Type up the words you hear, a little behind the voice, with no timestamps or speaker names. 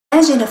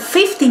Imagine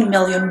 15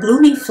 million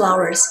blooming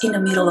flowers in the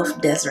middle of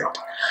desert.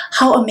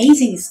 How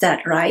amazing is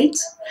that, right?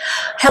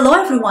 Hello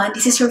everyone,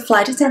 this is your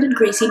flight attendant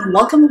Graecy and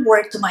welcome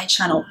aboard to my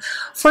channel.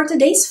 For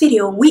today's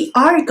video, we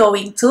are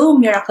going to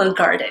Miracle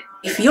Garden.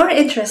 If you're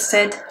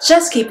interested,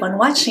 just keep on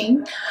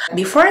watching.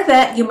 Before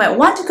that, you might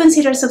want to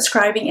consider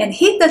subscribing and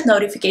hit that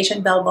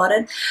notification bell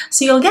button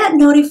so you'll get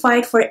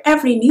notified for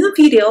every new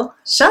video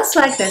just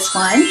like this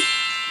one.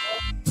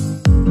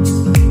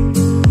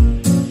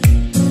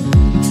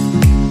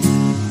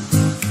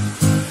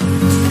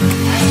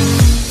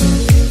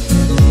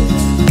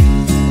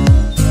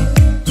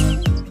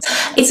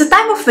 It's a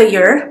time of the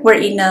year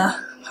wherein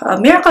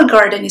Miracle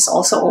Garden is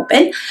also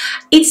open.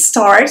 It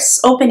starts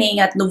opening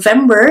at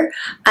November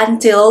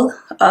until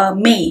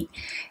May.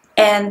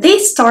 And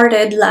this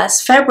started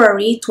last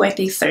February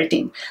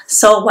 2013.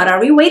 So what are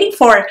we waiting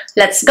for?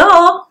 Let's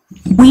go!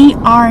 We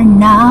are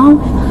now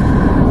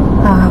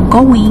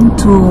going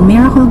to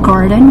Miracle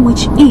Garden,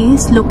 which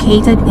is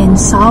located in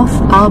South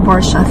Al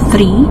Barsha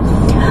 3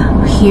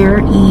 here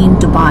in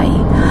Dubai.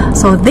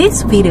 So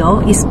this video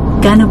is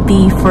gonna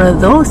be for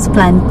those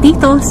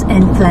plantitos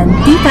and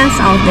plantitas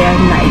out there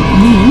like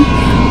me,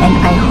 and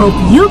I hope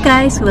you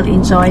guys will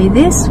enjoy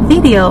this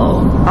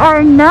video.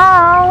 Are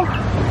now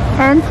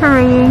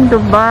entering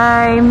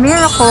Dubai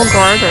Miracle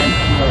Garden.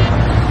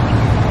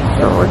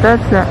 So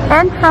that's the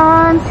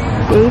entrance,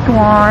 gate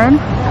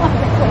 1.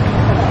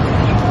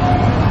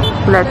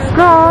 Let's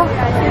go.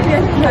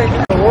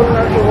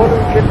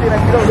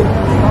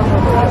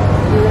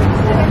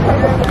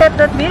 Look at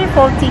that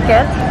beautiful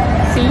ticket.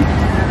 See?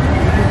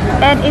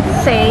 And it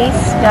says,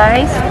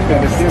 guys,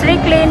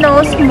 strictly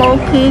no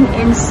smoking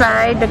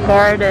inside the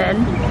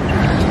garden.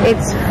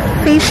 It's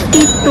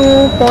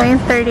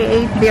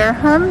 52.38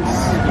 dirhams.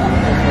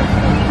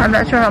 I'm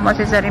not sure how much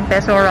is that in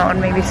peso, around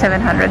maybe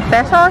 700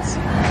 pesos.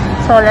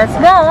 So let's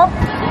go.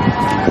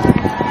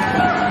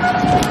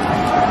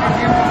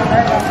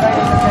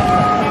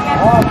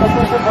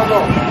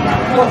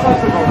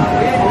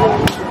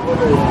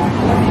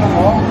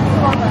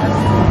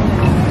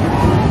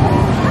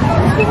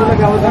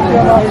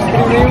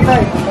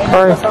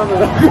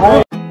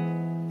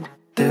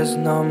 There's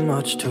not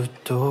much to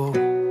do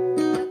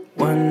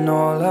when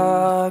all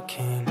I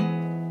can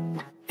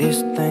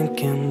is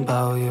thinking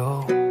about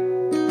you.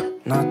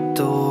 Not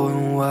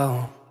doing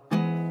well,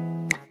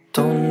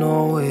 don't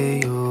know where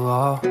you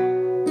are,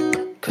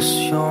 'cause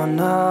you're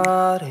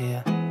not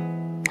here.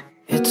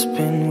 It's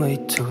been way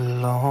too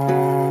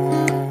long.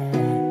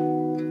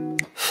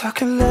 If I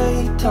could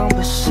lay down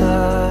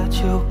beside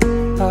you,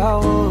 I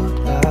would.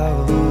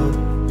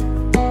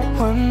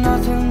 When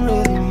nothing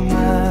really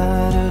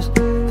matters,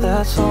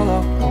 that's all I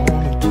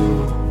wanna do.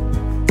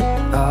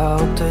 I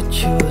hope that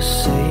you are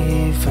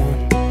safe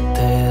and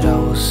that I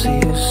will see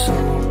you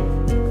soon.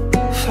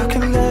 If I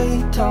could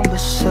lay down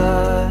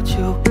beside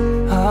you,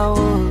 I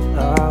would.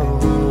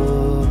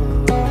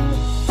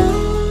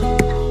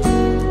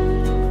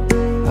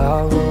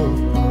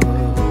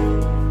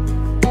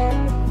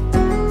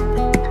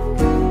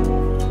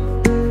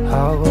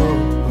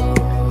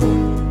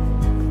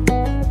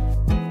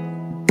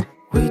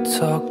 We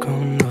talk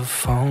on the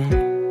phone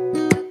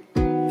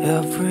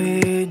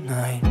every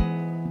night.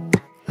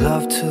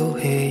 Love to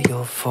hear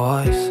your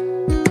voice.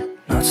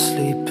 Not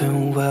sleeping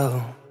well,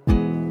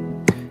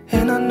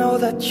 and I know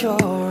that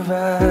you're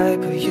right,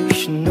 but you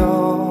should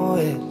know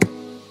it.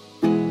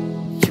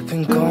 You've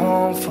been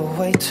gone for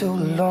way too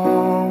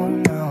long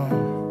now.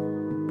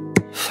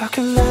 If I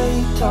could lay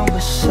down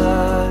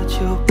beside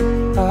you,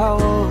 I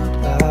would.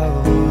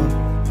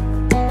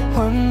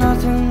 When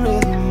nothing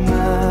really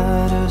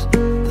matters,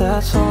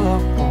 that's all I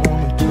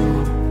wanna do.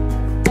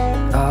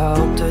 I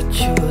hope that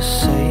you are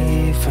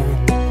safe and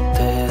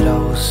that I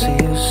will see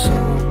you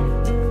soon.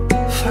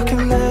 If I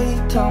could lay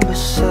down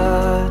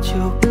beside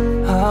you,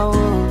 I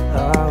would.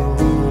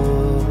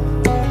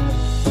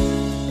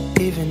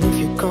 Even if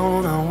you're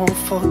gone, I won't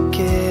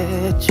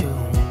forget you.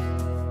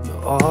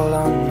 You're all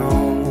I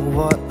know,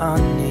 what I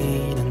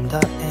need, and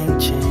that ain't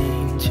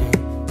changing.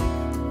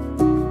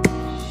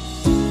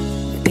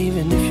 And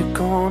even if you're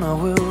gone, I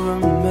will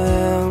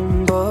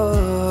remember.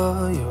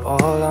 You're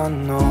all I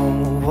know,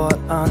 what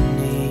I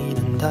need,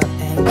 and that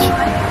ain't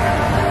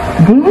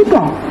changing. Dear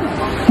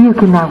guests, you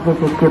can now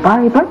visit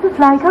Dubai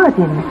Butterfly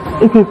Garden.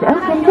 It is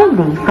open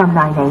daily from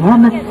 9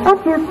 AM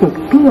until 6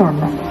 PM.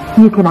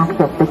 You can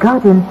access the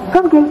garden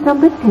from gate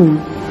number 2.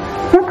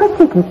 Separate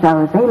tickets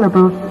are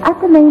available at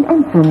the main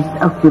entrance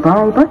of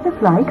Dubai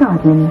Butterfly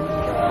Garden.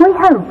 We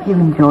hope you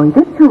enjoy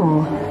the tour.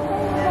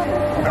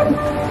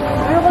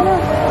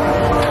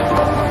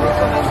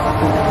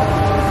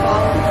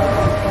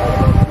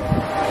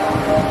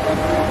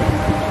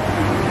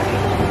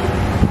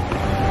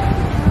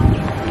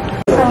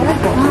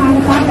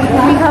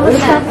 We have a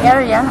snack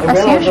area as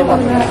usual.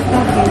 We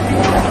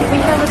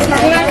have a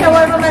snack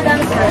shawarma, madam.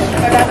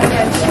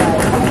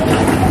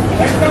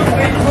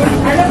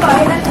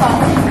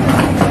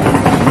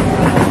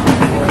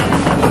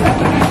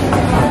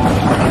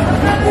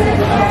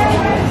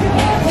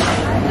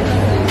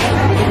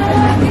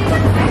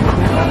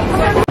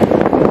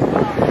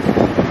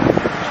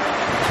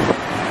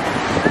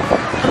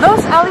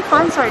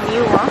 elephants are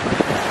new, huh?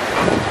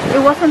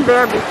 It wasn't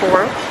there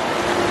before.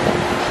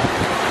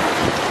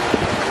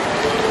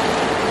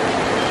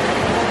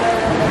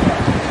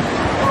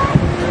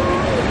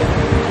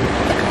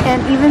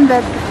 And even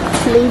that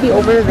lady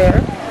over there,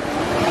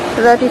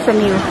 that is a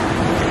new.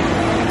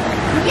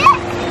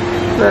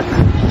 Look,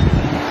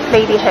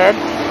 lady head,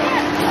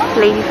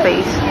 lady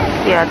face.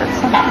 Yeah, that's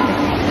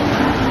something.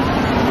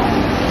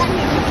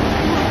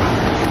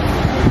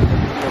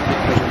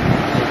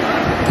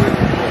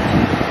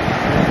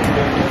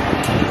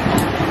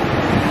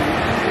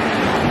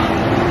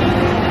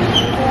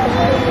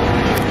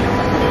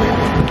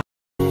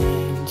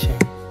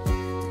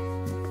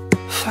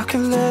 If I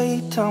could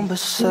lay down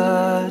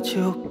beside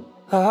you,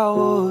 I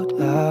would.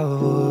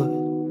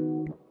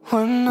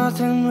 When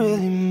nothing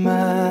really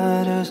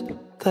matters,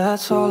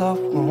 that's all I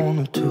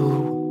wanna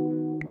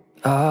do.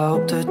 I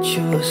hope that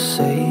you are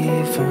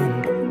safe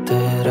and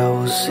that I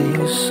will see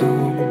you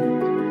soon.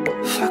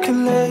 If I could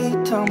lay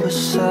down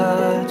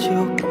beside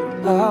you,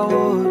 I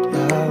would.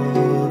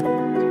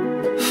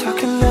 If I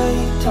could lay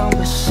down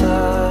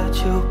beside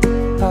you,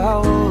 I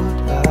would.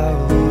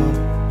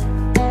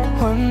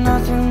 When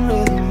nothing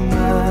really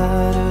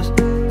matters,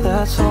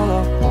 that's all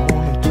I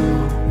wanna do.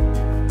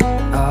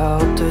 I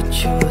hope that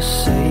you are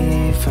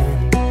safe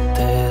and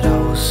that I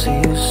will see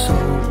you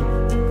soon.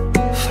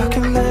 If I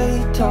could lay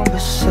down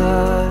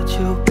beside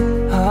you,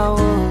 I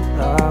would.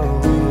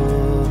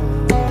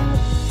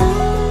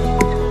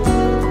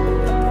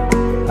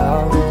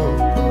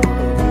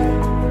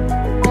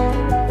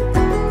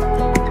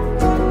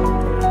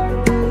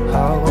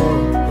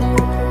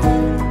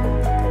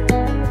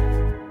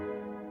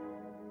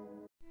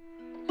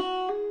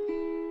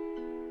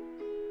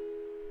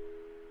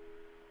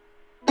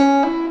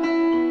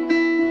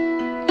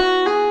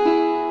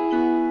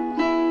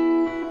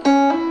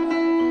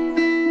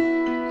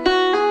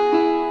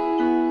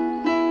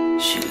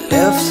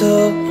 Left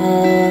her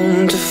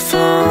home to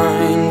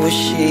find where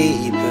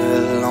she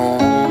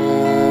belongs.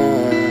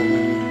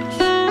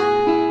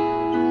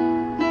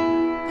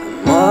 Her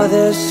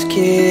mother's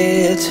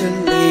scared to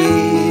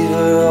leave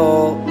her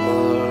all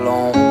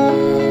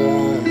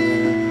alone.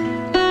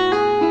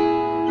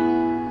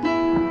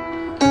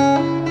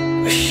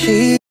 But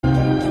she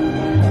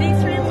This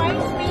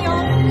reminds me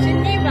of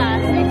Geneva,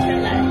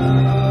 Switzerland.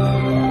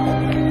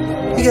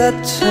 got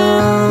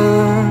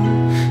time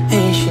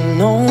and she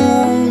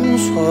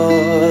knows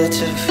what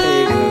to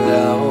figure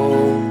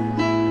out.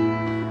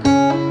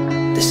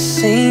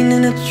 This ain't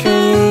in a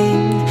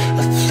dream,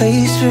 a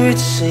place where it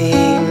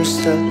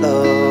seems that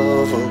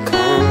love will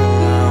come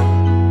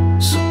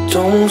around. So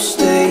don't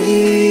stay,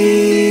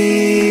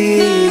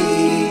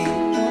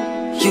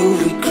 you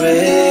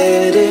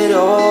regret it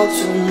all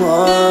too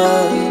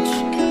much.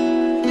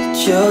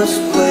 Just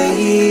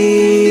wait,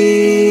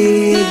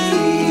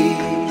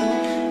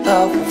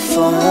 I will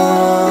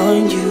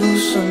find you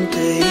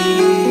someday.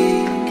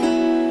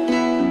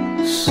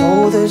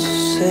 So the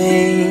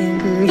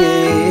same,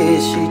 yeah,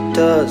 she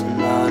does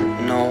not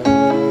know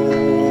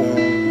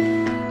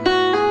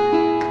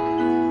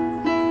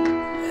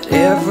that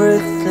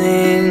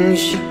everything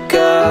she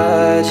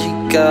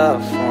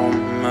got from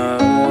her.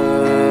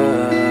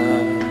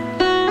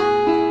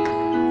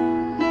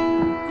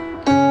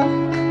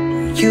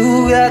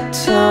 You got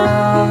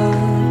time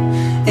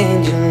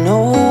and you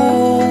know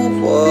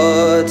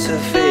what to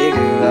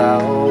figure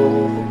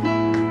out.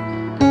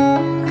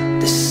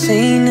 This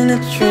ain't in a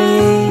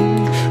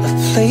dream, a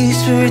place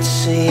where it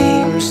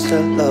seems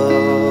that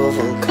love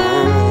will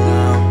come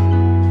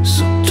around.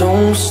 So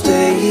don't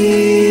stay,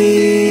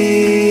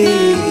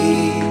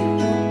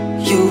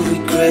 you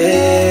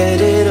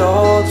regret it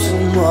all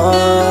too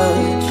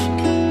much.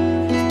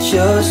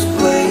 Just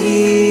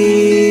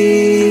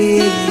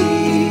wait,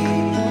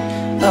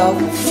 I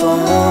will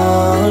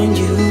find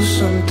you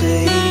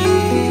someday.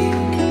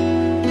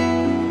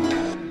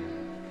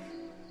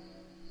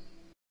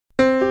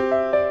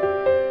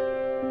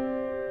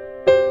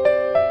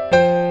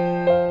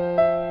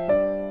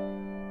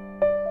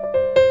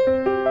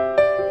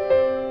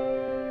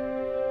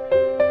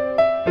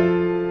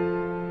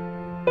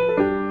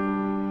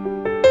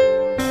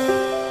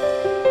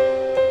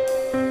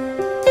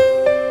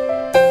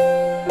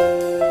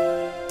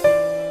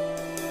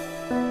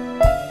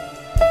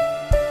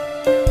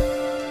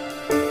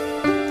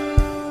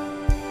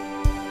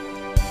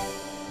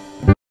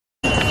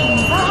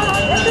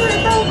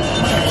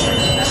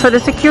 So the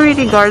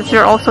security guards,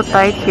 they're also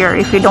tight here.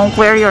 If you don't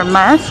wear your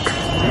mask,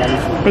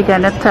 they're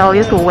gonna tell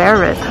you to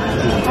wear it.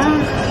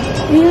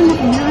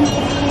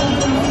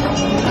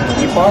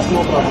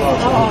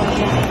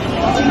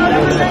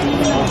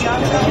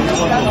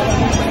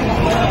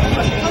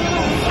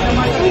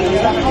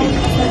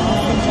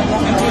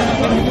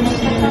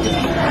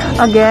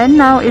 Again,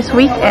 now is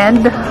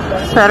weekend,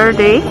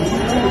 Saturday.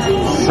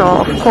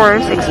 So of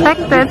course,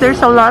 expected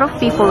there's a lot of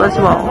people as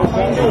well.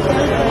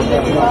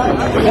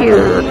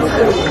 Cute.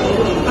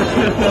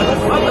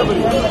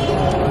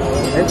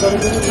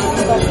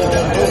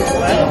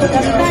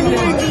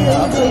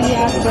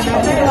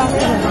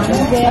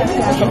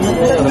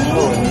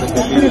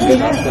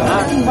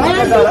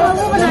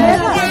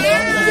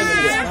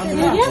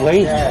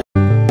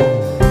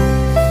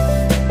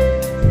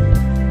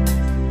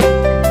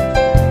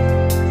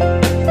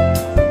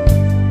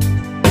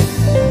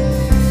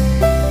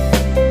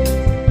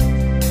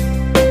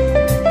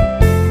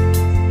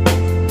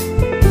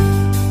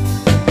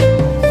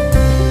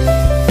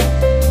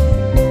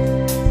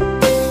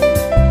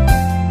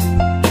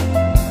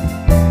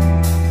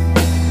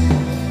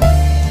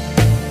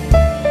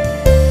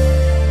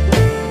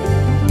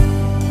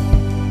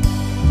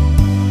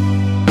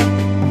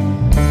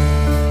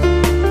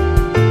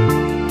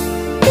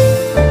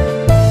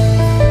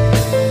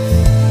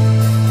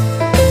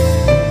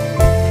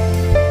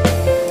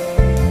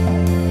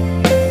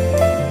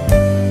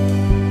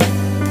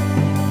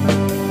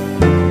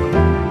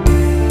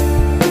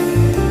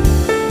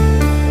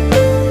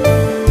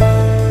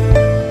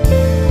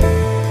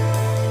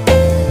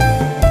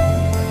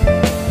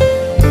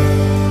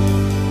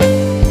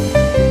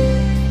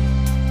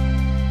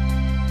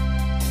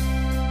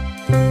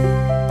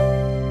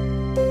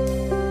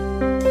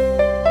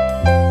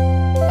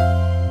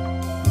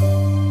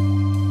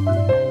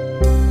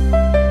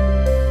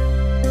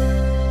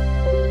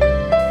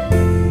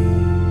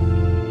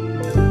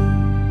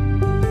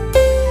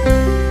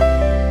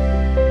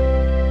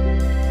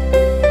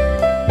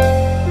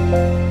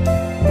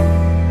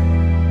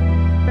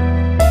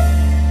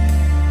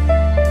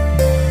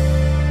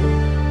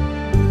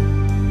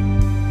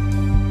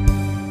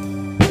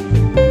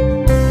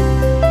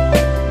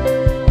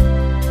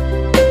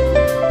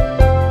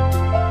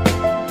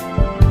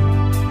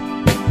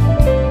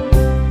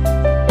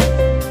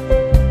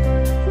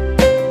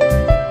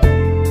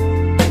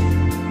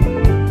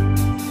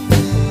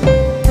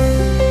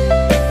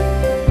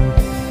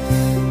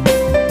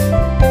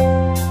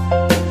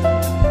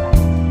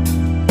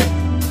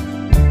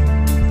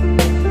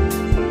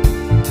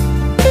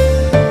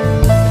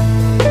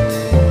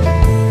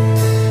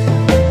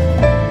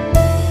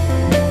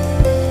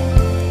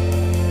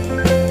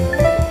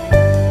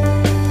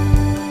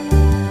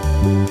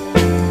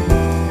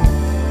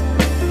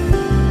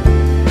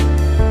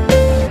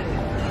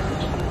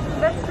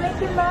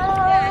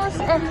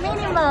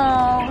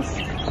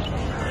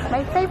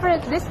 My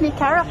favorite Disney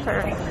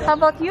character. How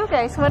about you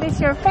guys? What is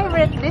your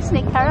favorite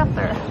Disney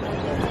character?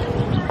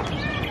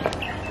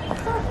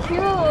 So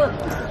cute.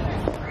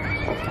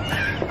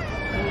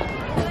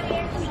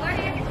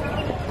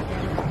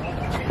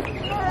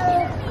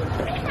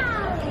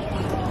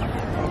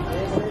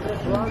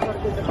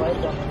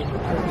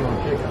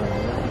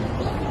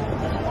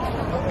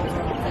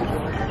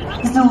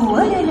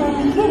 زوارنا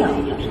الكرام،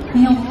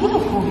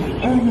 يمكنكم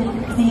الآن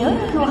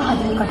زيارة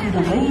حديقة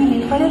دبي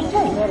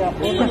للفراشات.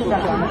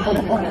 تفتح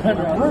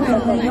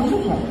البوابة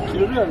يوميا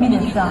من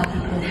الساعة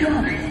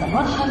 9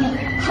 صباحا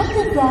حتى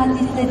الساعة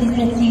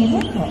 6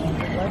 مساء.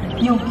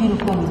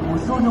 يمكنكم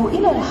الوصول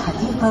إلى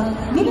الحديقة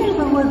من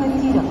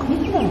البوابة رقم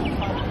 2.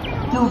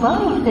 تباع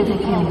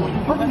التذاكر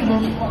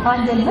منفصلة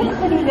عند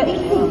المدخل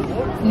الرئيسي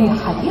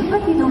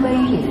لحديقة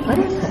دبي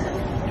للفراشات.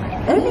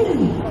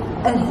 آمنين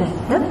أن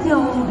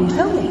تستمتعوا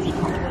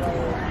بجولتكم.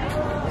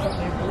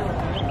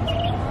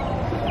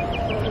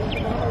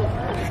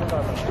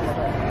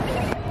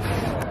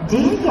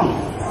 Dear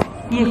guests,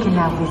 you can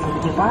now visit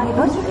Dubai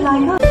Butterfly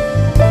Garden.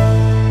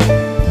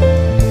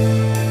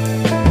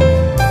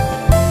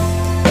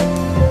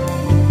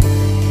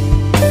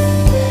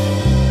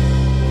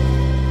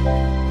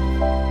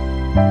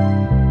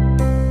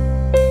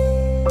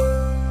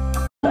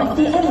 Of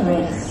the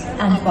Emirates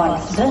and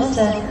vice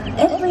versa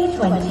every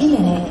 20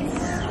 minutes.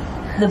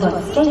 The bus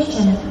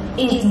station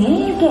is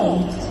near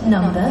gate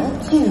number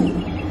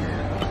 2.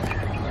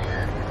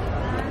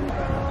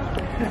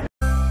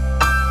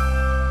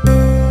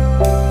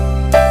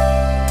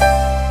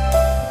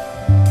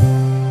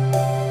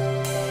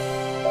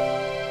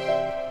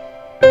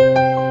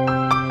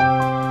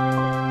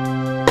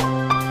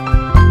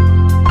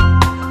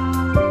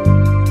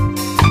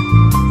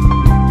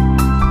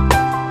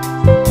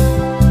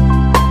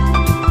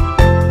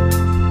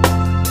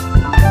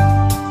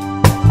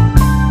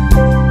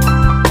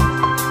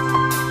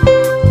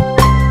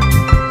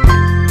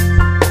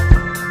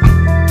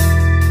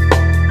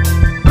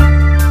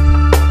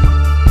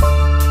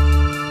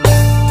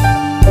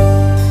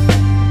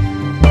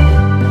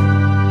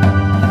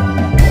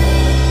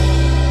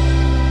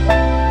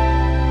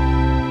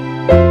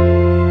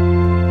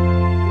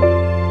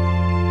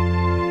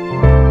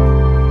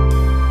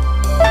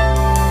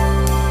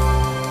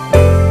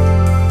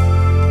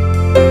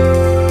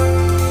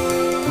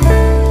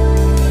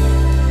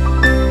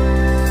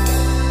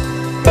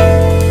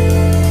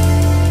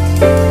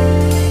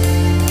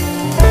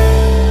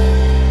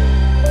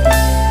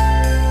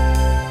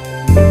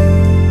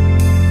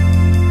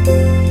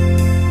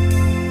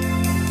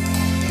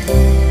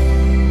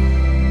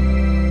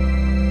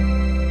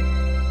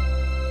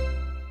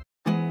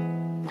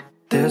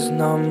 There's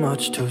not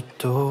much to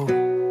do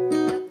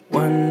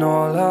when when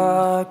all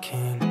I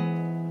can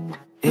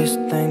is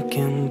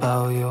thinking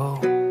about you.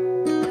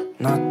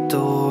 Not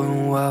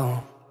doing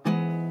well,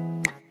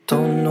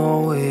 don't know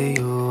where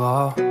you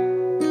are,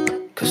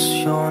 'cause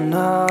you're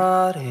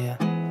not here.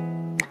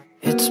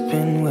 It's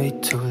been way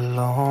too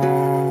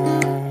long.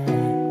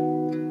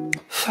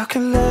 If I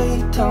could lay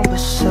down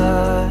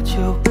beside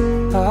you,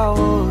 I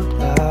would.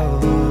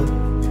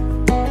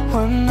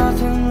 When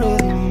nothing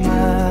really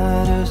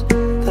matters,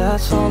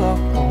 that's all I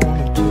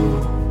wanna do.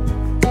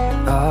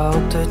 I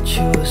hope that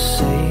you are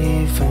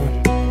safe and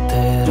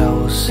that I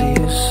will see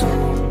you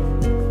soon.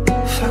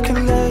 If I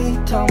could lay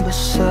down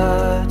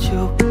beside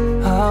you,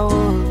 I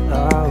would.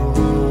 I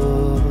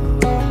would.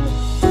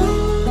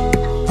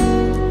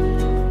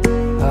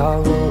 I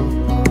would.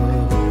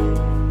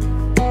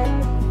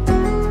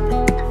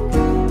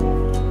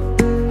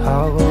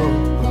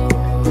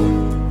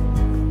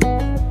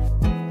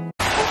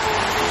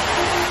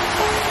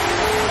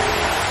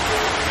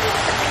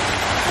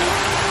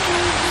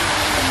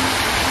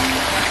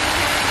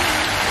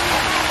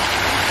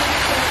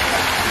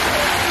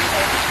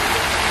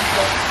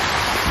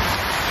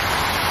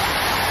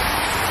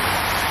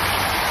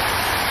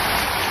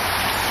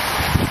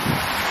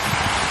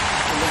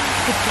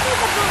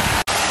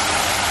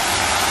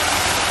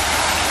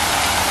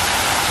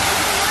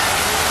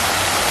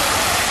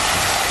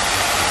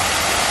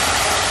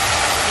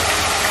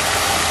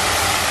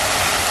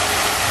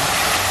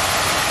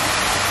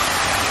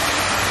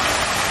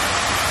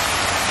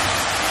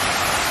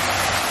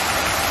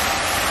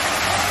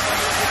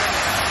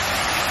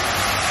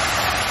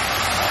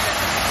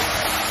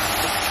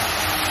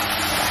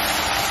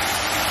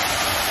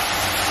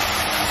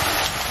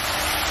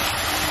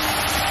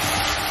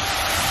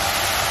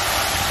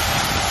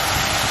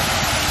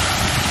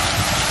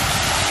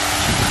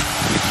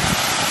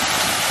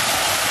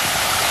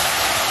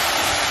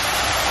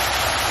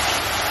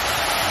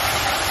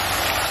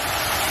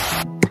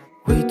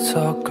 We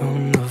talk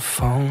on the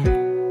phone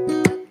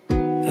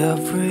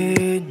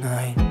every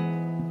night.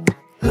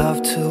 Love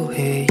to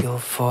hear your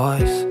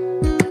voice.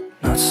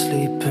 Not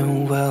sleeping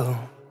well,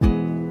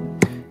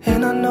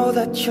 and I know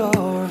that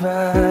you're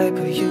right,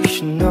 but you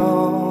should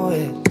know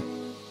it.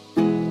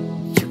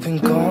 You've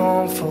been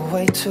gone for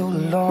way too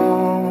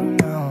long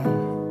now.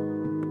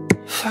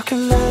 If I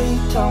could lay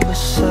down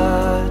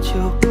beside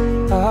you,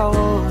 I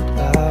would.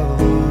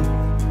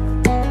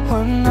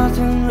 When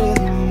nothing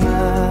really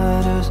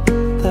matters,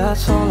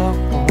 that's all I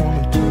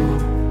wanna do.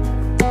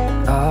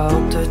 I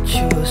hope that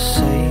you are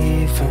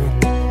safe and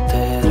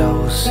that I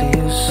will see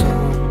you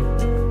soon.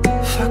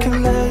 If I can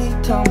lay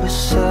down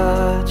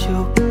beside you,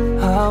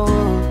 I would.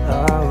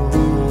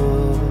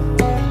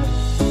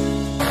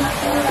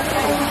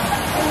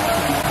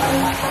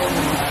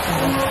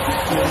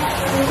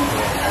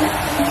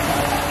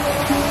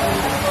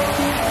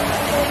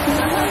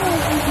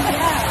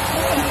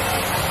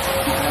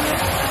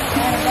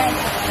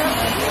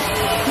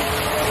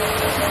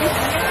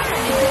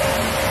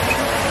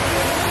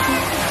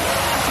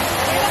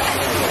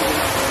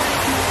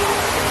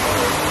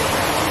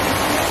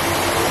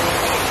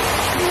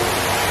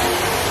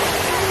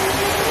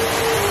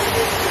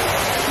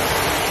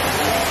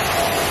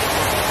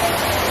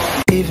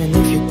 Even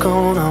if you're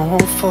gone, I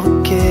won't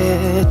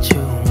forget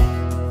you.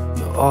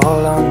 You're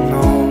all I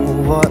know,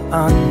 what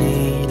I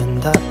need, and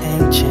that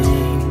ain't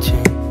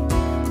changing.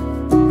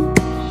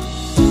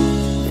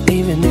 And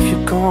even if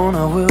you're gone,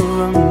 I will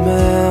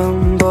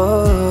remember.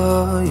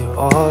 You're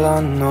all I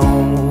know,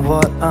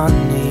 what I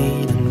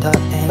need, and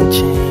that ain't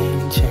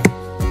changing.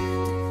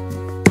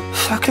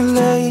 If I could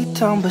lay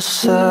down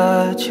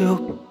beside you,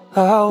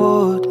 I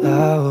would.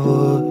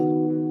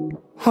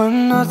 When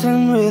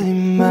nothing really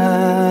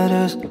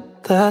matters,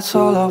 that's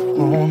all I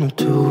wanna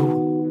do.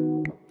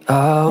 I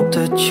hope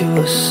that you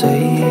are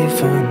safe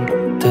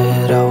and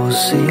that I will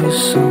see you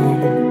soon.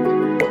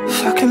 If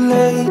I could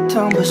lay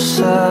down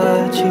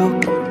beside you,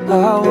 I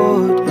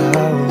would.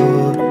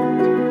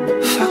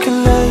 If I could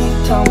lay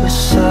down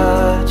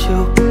beside you,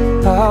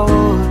 I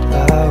would.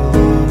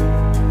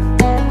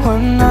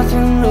 When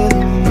nothing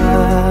really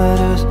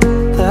matters,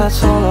 that's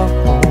all I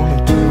wanna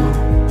do.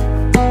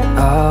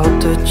 I hope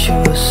that you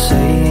are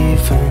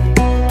safe and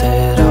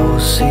that I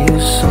will see you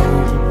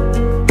soon.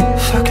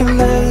 If I could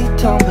lay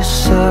down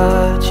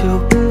beside you,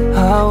 I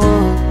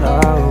would.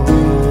 I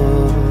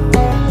would.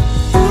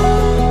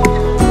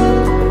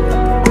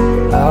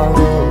 I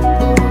would.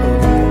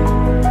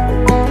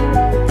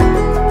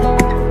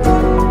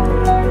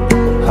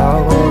 I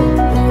would.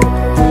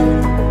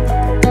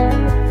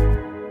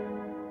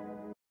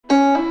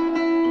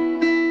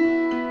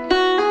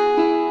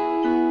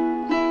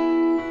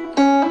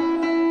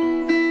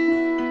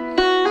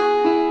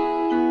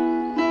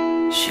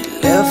 She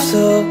left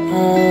her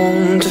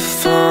home to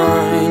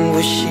find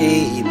where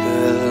she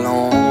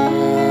belongs.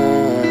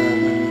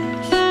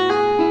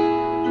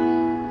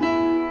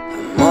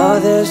 Her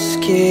mother's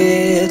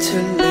scared to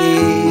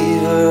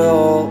leave her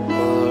all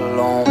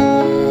alone.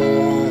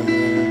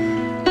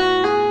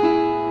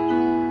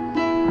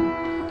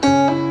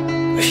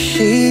 But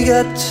she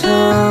got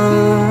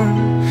time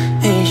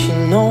and she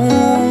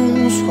knows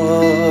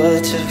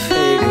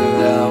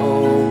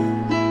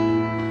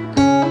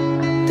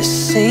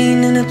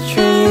seen in a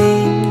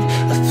dream,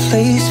 a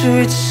place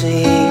where it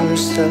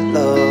seems that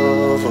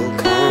love will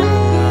come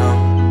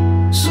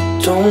around. So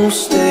don't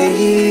stay,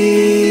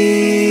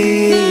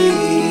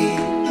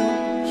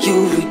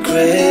 you'll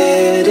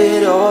regret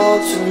it all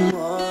too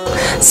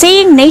much.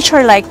 Seeing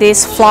nature like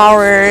this,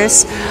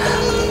 flowers,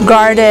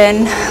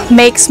 garden,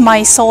 makes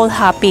my soul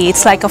happy.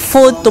 It's like a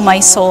food to my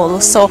soul.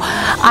 So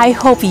I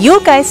hope you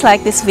guys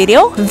like this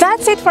video.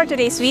 That's it for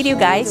today's video,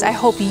 guys. I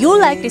hope you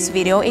like this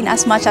video in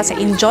as much as I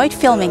enjoyed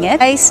filming it.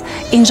 Guys,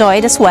 enjoy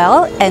it as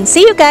well, and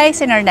see you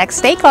guys in our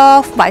next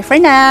takeoff. Bye for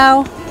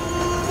now.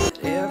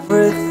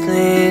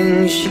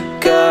 Everything she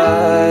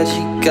got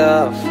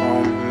from